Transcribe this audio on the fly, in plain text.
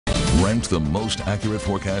Ranked the most accurate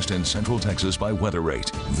forecast in Central Texas by weather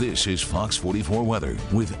rate. This is Fox 44 Weather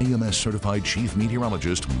with AMS certified Chief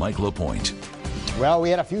Meteorologist Mike LaPoint. Well, we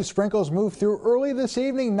had a few sprinkles move through early this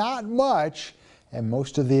evening, not much, and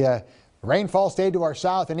most of the rainfall stayed to our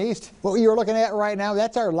south and east. What you're looking at right now,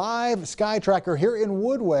 that's our live sky tracker here in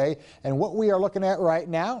Woodway, and what we are looking at right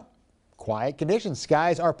now, quiet conditions.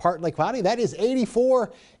 Skies are partly cloudy. That is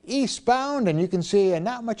 84 eastbound, and you can see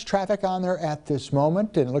not much traffic on there at this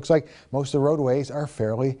moment, and it looks like most of the roadways are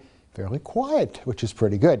fairly quiet, which is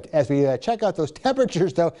pretty good. As we check out those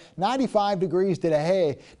temperatures, though, 95 degrees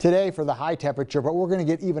today for the high temperature, but we're going to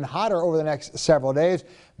get even hotter over the next several days.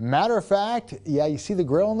 Matter of fact, yeah, you see the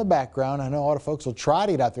grill in the background. I know a lot of folks will try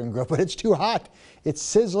to get out there and grill, but it's too hot. It's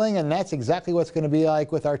sizzling, and that's exactly what's going to be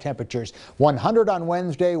like with our temperatures. 100 on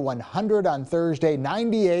Wednesday, 100 on Thursday,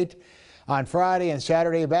 98 on Friday and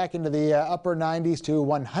Saturday, back into the upper 90s to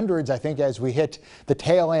 100s, I think, as we hit the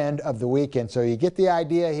tail end of the weekend. So you get the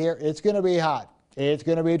idea here. It's going to be hot. It's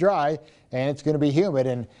going to be dry, and it's going to be humid.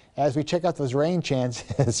 And as we check out those rain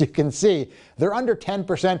chances, you can see they're under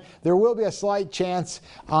 10%. There will be a slight chance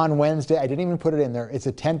on Wednesday. I didn't even put it in there. It's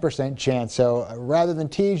a 10% chance. So rather than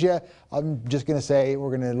tease you, I'm just going to say we're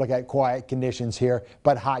going to look at quiet conditions here,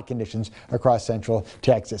 but hot conditions across central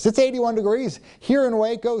Texas. It's 81 degrees here in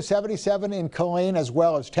Waco, 77 in Killeen as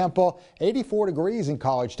well as Temple, 84 degrees in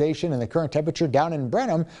College Station, and the current temperature down in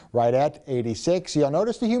Brenham right at 86. You'll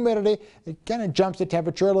notice the humidity. It kind of jumps the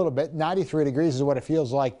temperature a little bit. 93 degrees is what it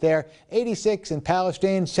feels like there. 86 in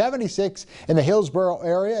Palestine, 76 in the Hillsboro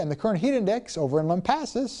area, and the current heat index over in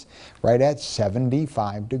Lampasas right at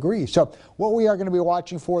 75 degrees. So what we are going to be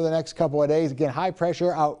watching for the next couple of days, again, high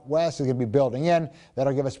pressure out west is going to be building in.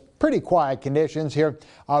 That'll give us pretty quiet conditions here.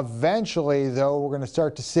 Eventually, though, we're going to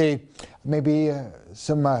start to see maybe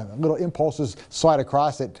some little impulses slide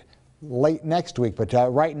across it late next week, but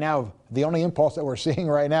right now the only impulse that we're seeing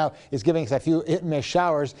right now is giving us a few hit and miss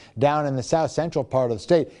showers down in the south central part of the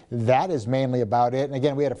state. That is mainly about it. And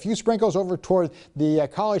again, we had a few sprinkles over toward the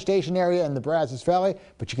College Station area and the Brazos Valley,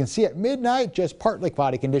 but you can see at midnight just partly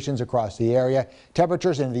cloudy conditions across the area.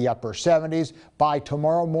 Temperatures in the upper 70s. By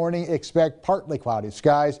tomorrow morning, expect partly cloudy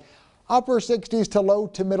skies. Upper 60s to low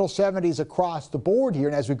to middle 70s across the board here.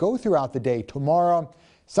 And as we go throughout the day tomorrow,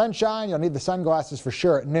 sunshine, you'll need the sunglasses for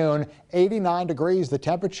sure at noon, 89 degrees the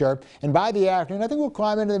temperature, and by the afternoon I think we'll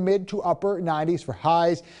climb into the mid to upper 90s for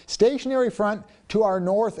highs. Stationary front to our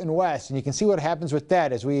north and west, and you can see what happens with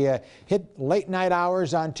that as we hit late night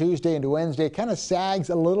hours on Tuesday into Wednesday. It kind of sags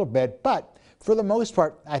a little bit, but for the most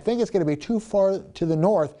part, I think it's going to be too far to the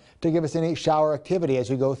north to give us any shower activity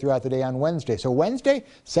as we go throughout the day on Wednesday. So Wednesday,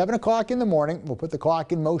 7 o'clock in the morning, we'll put the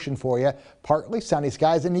clock in motion for you. Partly sunny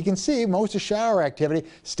skies, and you can see most of shower activity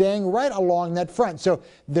staying right along that front. So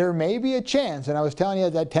there may be a chance, and I was telling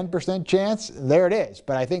you that 10% chance, there it is.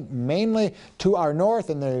 But I think mainly to our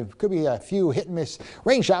north, and there could be a few hit and miss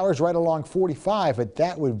rain showers right along 45, but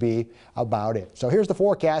that would be about it. So here's the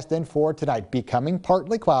forecast then for tonight. Becoming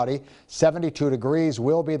partly cloudy, 72 degrees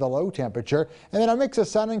will be the low temperature, and then a mix of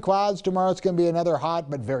sun and clouds. Tomorrow it's going to be another hot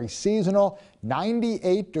but very seasonal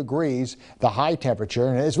 98 degrees the high temperature.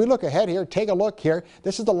 And as we look ahead here, take a look here.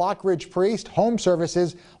 This is the Lockridge Priest Home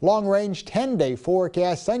Services long range 10-day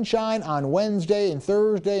forecast. Sunshine on Wednesday and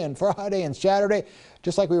Thursday and Friday and Saturday.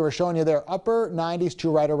 Just like we were showing you there, upper 90s to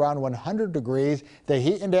right around 100 degrees. The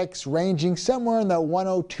heat index ranging somewhere in the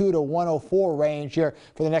 102 to 104 range here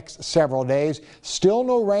for the next several days. Still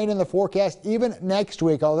no rain in the forecast even next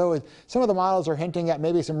week, although some of the models are hinting at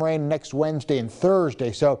maybe some rain next Wednesday and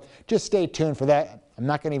Thursday. So just stay tuned for that. I'm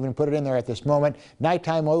not going to even put it in there at this moment.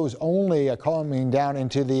 Nighttime lows only calming down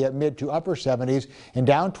into the mid to upper 70s and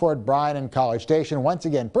down toward Bryan and College Station. Once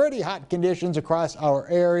again, pretty hot conditions across our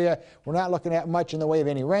area. We're not looking at much in the way of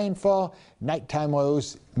any rainfall. Nighttime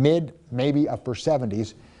lows mid, maybe upper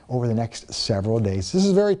 70s over the next several days. This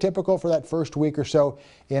is very typical for that first week or so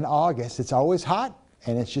in August. It's always hot,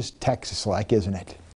 and it's just Texas-like, isn't it?